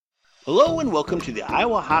Hello and welcome to the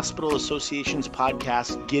Iowa Hospital Association's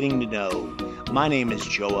podcast, Getting to Know. My name is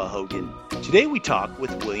Joa Hogan. Today we talk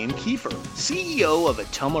with William Kiefer, CEO of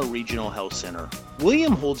Ottumwa Regional Health Center.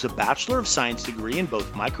 William holds a Bachelor of Science degree in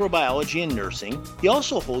both microbiology and nursing. He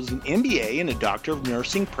also holds an MBA and a Doctor of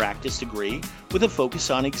Nursing practice degree with a focus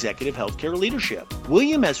on executive healthcare leadership.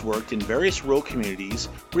 William has worked in various rural communities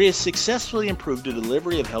where he has successfully improved the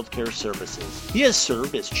delivery of healthcare services. He has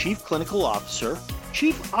served as Chief Clinical Officer,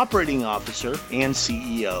 Chief Operating Officer, and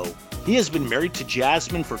CEO. He has been married to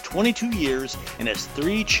Jasmine for 22 years and has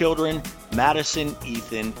 3 children, Madison,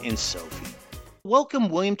 Ethan, and Sophie. Welcome,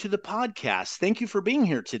 William, to the podcast. Thank you for being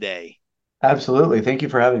here today. Absolutely. Thank you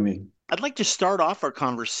for having me. I'd like to start off our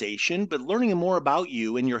conversation by learning more about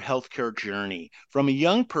you and your healthcare journey, from a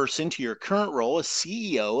young person to your current role as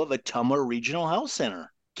CEO of Ottumwa Regional Health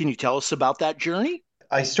Center. Can you tell us about that journey?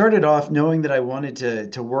 I started off knowing that I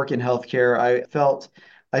wanted to work in healthcare. I felt,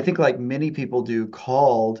 I think like many people do,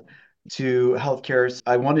 called to healthcare.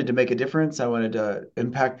 I wanted to make a difference. I wanted to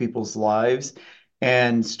impact people's lives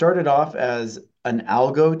and started off as an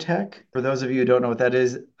algo tech. For those of you who don't know what that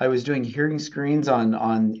is, I was doing hearing screens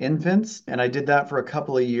on infants, and I did that for a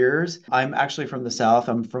couple of years. I'm actually from the South.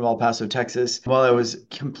 I'm from El Paso, Texas. While I was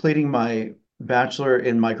completing my bachelor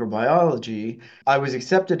in microbiology, I was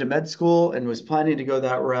accepted to med school and was planning to go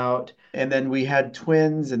that route. And then we had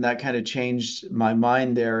twins, and that kind of changed my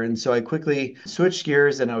mind there. And so I quickly switched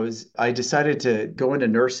gears, and I decided to go into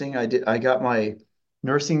nursing. I got my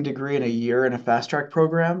nursing degree in a year in a fast track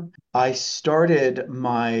program. I started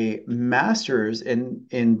my master's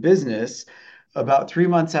in business about 3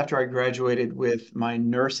 months after I graduated with my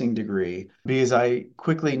nursing degree because I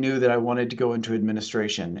quickly knew that I wanted to go into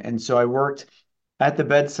administration. And so I worked at the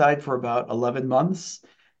bedside for about 11 months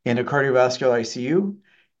in a cardiovascular ICU.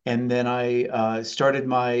 And then I started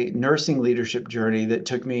my nursing leadership journey that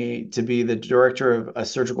took me to be the director of a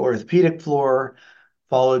surgical orthopedic floor,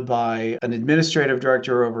 followed by an administrative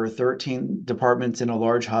director over 13 departments in a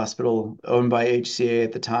large hospital owned by HCA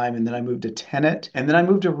at the time. And then I moved to Tenet, and then I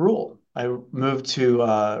moved to rural. I moved to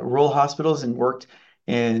rural hospitals and worked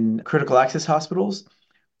in critical access hospitals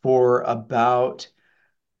for I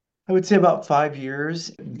would say about 5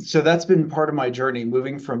 years. So that's been part of my journey,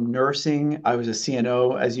 moving from nursing. I was a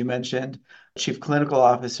CNO, as you mentioned, chief clinical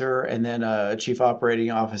officer, and then a chief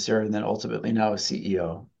operating officer, and then ultimately now a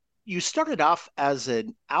CEO. You started off as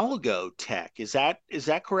an algo tech. Is that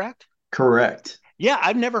correct? Correct. Yeah,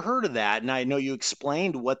 I've never heard of that, and I know you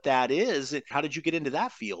explained what that is. How did you get into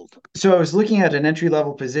that field? So I was looking at an entry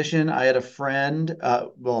level position. I had a friend,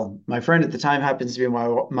 my friend at the time happens to be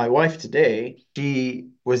my wife today. She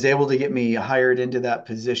was able to get me hired into that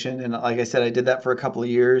position. And like I said, I did that for a couple of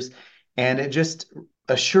years. And it just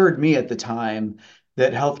assured me at the time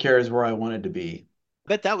that healthcare is where I wanted to be.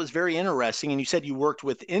 Bet that was very interesting. And you said you worked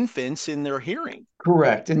with infants in their hearing.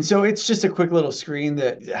 Correct. And so it's just a quick little screen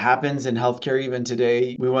that happens in healthcare even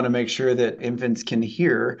today. We want to make sure that infants can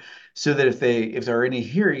hear so that if there are any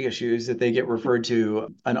hearing issues, that they get referred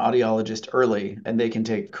to an audiologist early and they can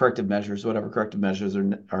take corrective measures, whatever corrective measures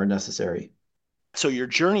are necessary. So your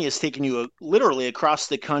journey has taken you literally across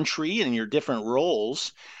the country in your different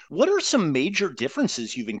roles. What are some major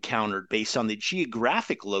differences you've encountered based on the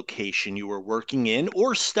geographic location you were working in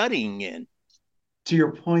or studying in? To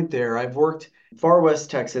your point there, I've worked far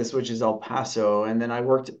west Texas, which is El Paso, and then I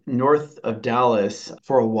worked north of Dallas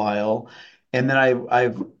for a while. And then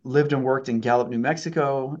I've lived and worked in Gallup, New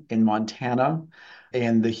Mexico, in Montana,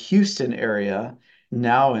 and the Houston area,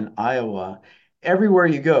 now in Iowa. Everywhere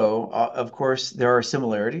you go, of course, there are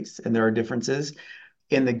similarities and there are differences.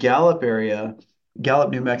 In the Gallup area, Gallup,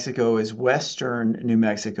 New Mexico is western New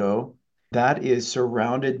Mexico. That is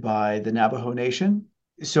surrounded by the Navajo Nation.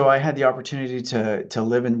 So I had the opportunity to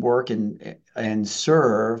live and work and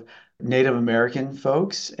serve Native American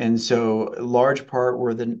folks, and so a large part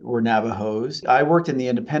were Navajos. I worked in the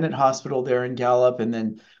independent hospital there in Gallup, and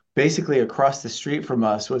then basically across the street from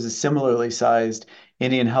us was a similarly sized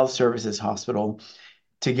Indian Health Services hospital.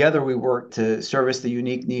 Together, we work to service the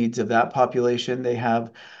unique needs of that population. They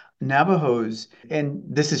have Navajos, and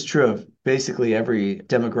this is true of basically every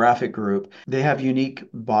demographic group. They have unique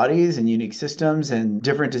bodies and unique systems and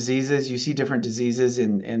different diseases. You see different diseases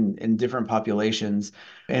in different populations.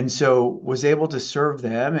 And so was able to serve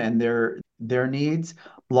them and their needs.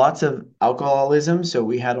 Lots of alcoholism. So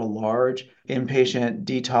we had a large inpatient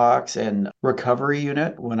detox and recovery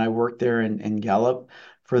unit when I worked there in Gallup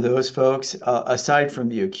for those folks, aside from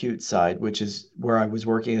the acute side, which is where I was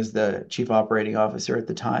working as the chief operating officer at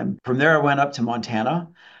the time. From there, I went up to Montana.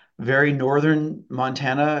 very northern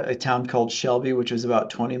Montana, a town called Shelby, which is about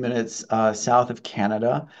 20 minutes south of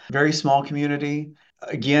Canada. Very small community.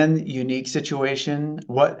 Again, unique situation.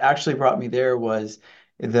 What actually brought me there was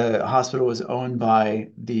the hospital was owned by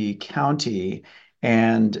the county,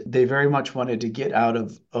 and they very much wanted to get out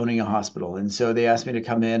of owning a hospital. And so they asked me to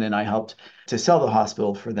come in, and I helped to sell the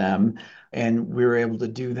hospital for them. And we were able to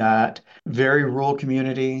do that. Very rural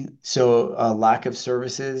community, so a lack of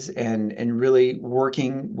services, and really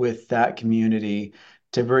working with that community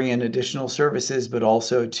to bring in additional services, but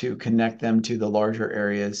also to connect them to the larger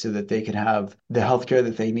areas so that they could have the healthcare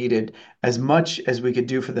that they needed as much as we could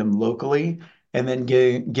do for them locally, and then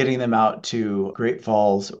getting them out to Great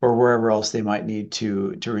Falls or wherever else they might need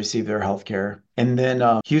to receive their healthcare. And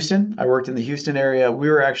then Houston, I worked in the Houston area. We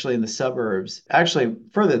were actually in the suburbs, actually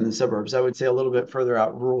further than the suburbs. I would say a little bit further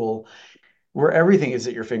out rural, where everything is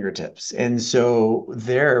at your fingertips. And so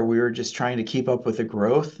there we were just trying to keep up with the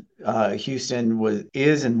growth. Houston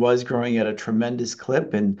was growing at a tremendous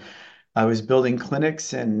clip, and I was building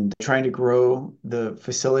clinics and trying to grow the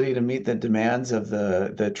facility to meet the demands of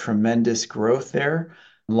the tremendous growth there.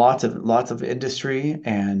 Lots of industry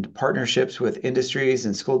and partnerships with industries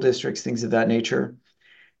and school districts, things of that nature.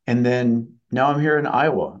 And then now I'm here in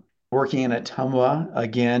Iowa, working in Ottumwa,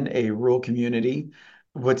 again, a rural community.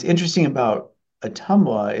 What's interesting about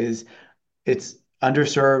Ottumwa is it's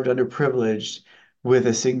underserved, underprivileged, with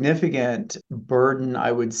a significant burden,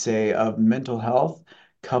 I would say, of mental health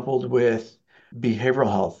coupled with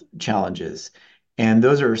behavioral health challenges. And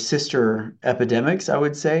those are sister epidemics, I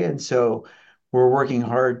would say. And so we're working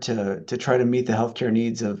hard to try to meet the healthcare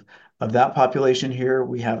needs of that population here.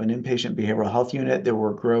 We have an inpatient behavioral health unit that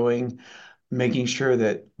we're growing, making sure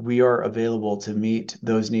that we are available to meet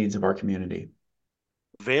those needs of our community.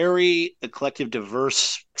 Very eclectic,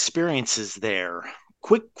 diverse experiences there.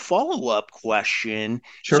 Quick follow-up question.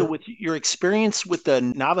 So, Sure. with your experience with the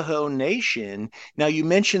Navajo Nation, now you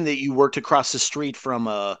mentioned that you worked across the street from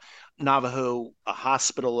a Navajo a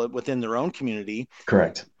hospital within their own community.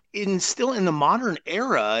 Correct. Still in the modern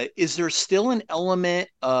era, is there still an element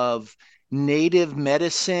of native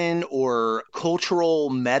medicine or cultural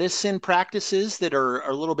medicine practices that are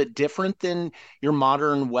a little bit different than your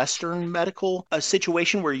modern Western medical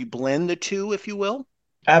situation where you blend the two, if you will?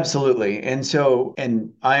 Absolutely.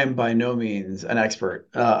 And I am by no means an expert.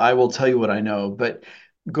 I will tell you what I know. But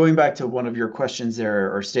going back to one of your questions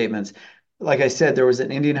there or statements, like I said, there was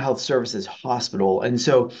an Indian Health Services hospital. And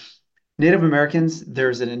so Native Americans,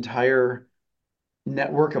 there's an entire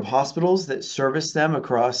network of hospitals that service them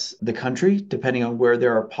across the country, depending on where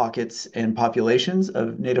there are pockets and populations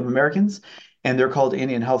of Native Americans. And they're called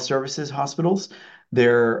Indian Health Services hospitals.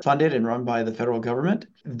 They're funded and run by the federal government.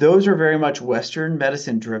 Those are very much Western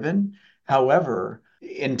medicine driven. However,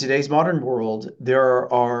 in today's modern world,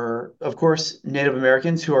 there are, of course, Native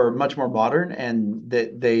Americans who are much more modern and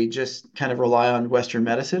that they just kind of rely on Western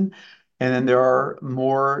medicine. And then there are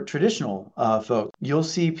more traditional folks. You'll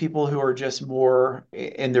see people who are just more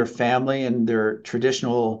in their family and their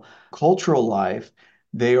traditional cultural life.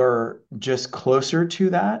 They are just closer to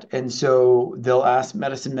that. And so they'll ask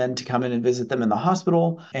medicine men to come in and visit them in the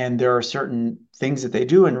hospital. And there are certain things that they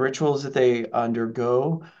do and rituals that they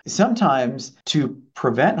undergo, sometimes to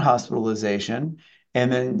prevent hospitalization.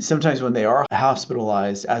 And then sometimes when they are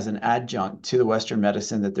hospitalized as an adjunct to the Western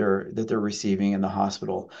medicine that they're receiving in the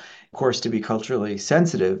hospital. Of course, to be culturally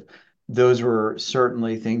sensitive, those were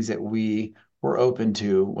certainly things that we were open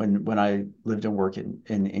to when I lived and worked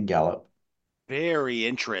in Gallup. Very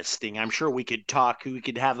interesting. I'm sure we could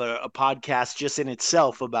have a podcast just in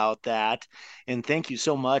itself about that. And thank you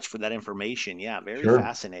so much for that information. Yeah, very Sure.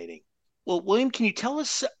 fascinating. Well, William, can you tell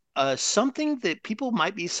us something that people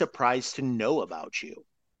might be surprised to know about you?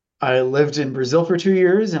 I lived in Brazil for 2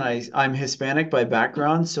 years, and I'm Hispanic by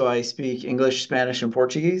background, so I speak English, Spanish, and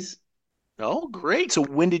Portuguese. Oh, great. So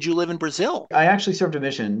when did you live in Brazil? I actually served a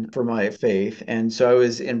mission for my faith, and so I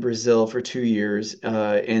was in Brazil for 2 years,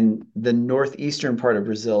 in the northeastern part of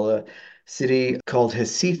Brazil, a city called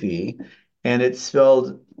Recife, and it's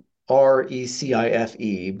spelled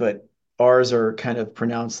Recife, but R's are kind of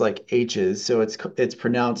pronounced like H's, so it's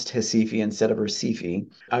pronounced Recife instead of Recife.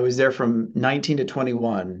 I was there from 19 to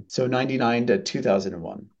 21, so 99 to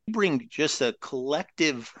 2001. Bring just a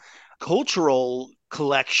collective cultural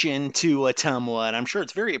collection to Ottumwa, and I'm sure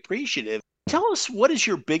it's very appreciative. Tell us, what is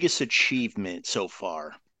your biggest achievement so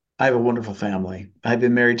far? I have a wonderful family. I've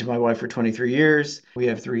been married to my wife for 23 years. We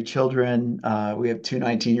have three children. We have two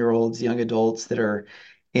 19-year-olds, young adults that are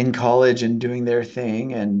in college and doing their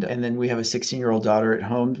thing. And then we have a 16-year-old daughter at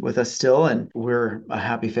home with us still. And we're a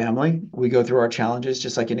happy family. We go through our challenges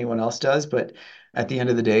just like anyone else does. But at the end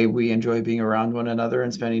of the day, we enjoy being around one another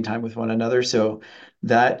and spending time with one another. So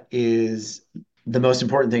that is the most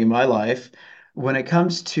important thing in my life. When it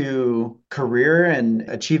comes to career and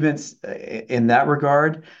achievements in that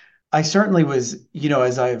regard, I certainly was,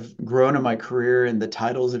 as I've grown in my career and the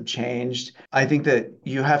titles have changed, I think that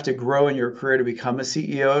you have to grow in your career to become a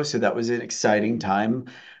CEO. So that was an exciting time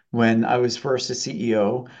when I was first a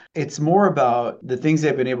CEO. It's more about the things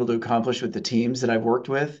I've been able to accomplish with the teams that I've worked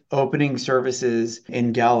with, opening services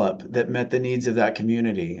in Gallup that met the needs of that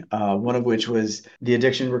community. One of which was the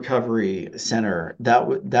Addiction Recovery Center.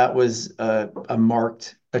 That was a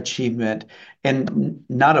marked achievement, and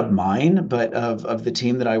not of mine, but of the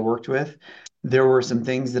team that I worked with. There were some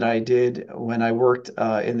things that I did when I worked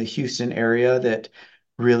in the Houston area that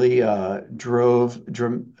really drove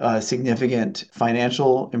significant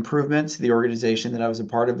financial improvements to the organization that I was a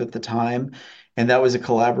part of at the time. And that was a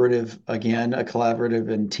collaborative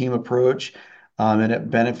and team approach. And it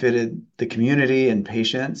benefited the community and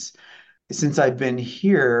patients. Since I've been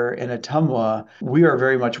here in Ottumwa, we are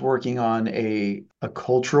very much working on a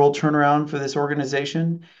cultural turnaround for this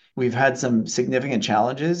organization. We've had some significant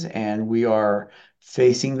challenges and we are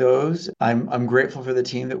facing those. I'm grateful for the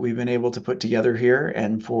team that we've been able to put together here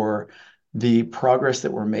and for the progress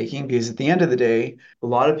that we're making, because at the end of the day, a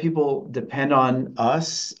lot of people depend on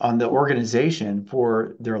us, on the organization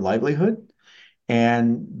for their livelihood,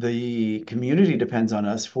 and the community depends on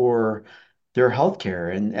us for their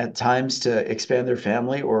healthcare and at times to expand their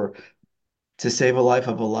family or to save a life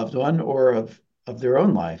of a loved one or of their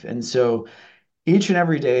own life. And so each and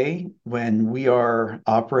every day when we are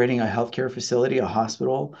operating a healthcare facility, a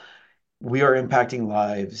hospital, we are impacting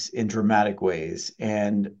lives in dramatic ways.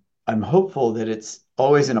 And I'm hopeful that it's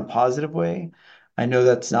always in a positive way. I know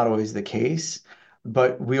that's not always the case,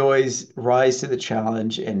 but we always rise to the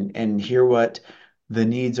challenge and hear what the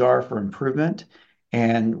needs are for improvement.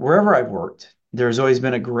 And wherever I've worked, there's always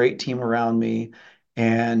been a great team around me.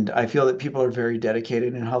 And I feel that people are very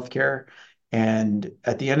dedicated in healthcare. And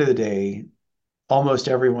at the end of the day, almost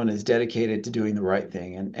everyone is dedicated to doing the right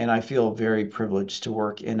thing. And I feel very privileged to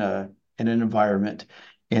work in an environment,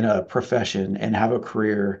 in a profession, and have a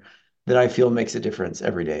career that I feel makes a difference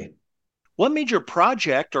every day. What major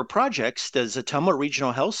project or projects does Ottumwa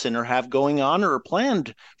Regional Health Center have going on or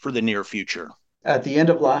planned for the near future? At the end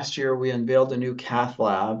of last year, we unveiled a new cath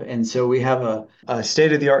lab. And so we have a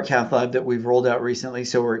state-of-the-art cath lab that we've rolled out recently.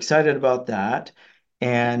 So we're excited about that.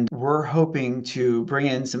 And we're hoping to bring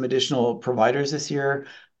in some additional providers this year,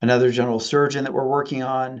 another general surgeon that we're working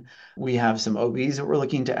on. We have some OBs that we're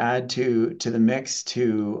looking to add to the mix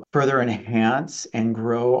to further enhance and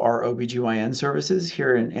grow our OBGYN services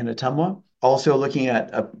here in Ottumwa. Also looking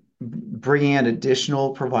at bringing in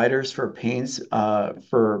additional providers for pain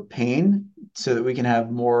so that we can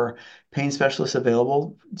have more pain specialists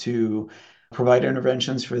available to provide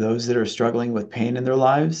interventions for those that are struggling with pain in their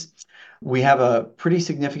lives. We have a pretty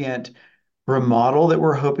significant remodel that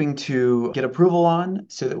we're hoping to get approval on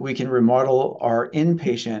so that we can remodel our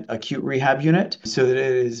inpatient acute rehab unit so that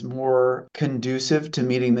it is more conducive to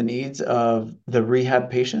meeting the needs of the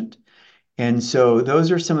rehab patient. And so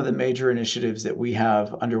those are some of the major initiatives that we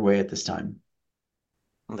have underway at this time.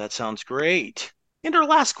 Well, that sounds great. And our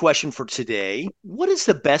last question for today, what is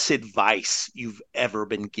the best advice you've ever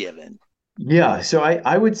been given? Yeah, so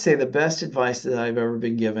I would say the best advice that I've ever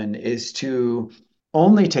been given is to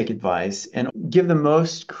only take advice and give the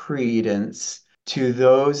most credence to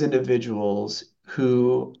those individuals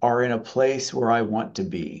who are in a place where I want to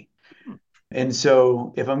be. And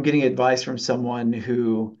so if I'm getting advice from someone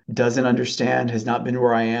who doesn't understand, has not been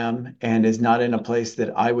where I am, and is not in a place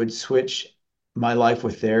that I would switch my life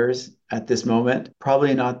with theirs at this moment,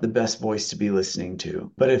 probably not the best voice to be listening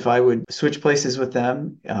to. But if I would switch places with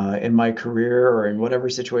them in my career or in whatever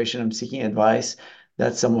situation I'm seeking advice,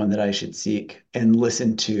 that's someone that I should seek and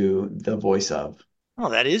listen to the voice of. Oh,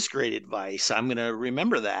 that is great advice. I'm going to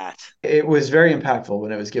remember that. It was very impactful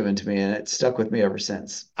when it was given to me, and it stuck with me ever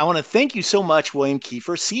since. I want to thank you so much, William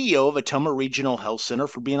Kiefer, CEO of Ottumwa Regional Health Center,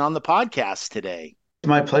 for being on the podcast today. It's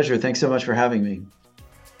my pleasure. Thanks so much for having me.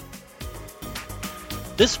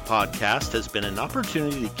 This podcast has been an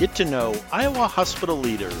opportunity to get to know Iowa hospital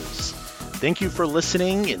leaders. Thank you for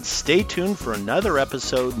listening and stay tuned for another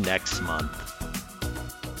episode next month.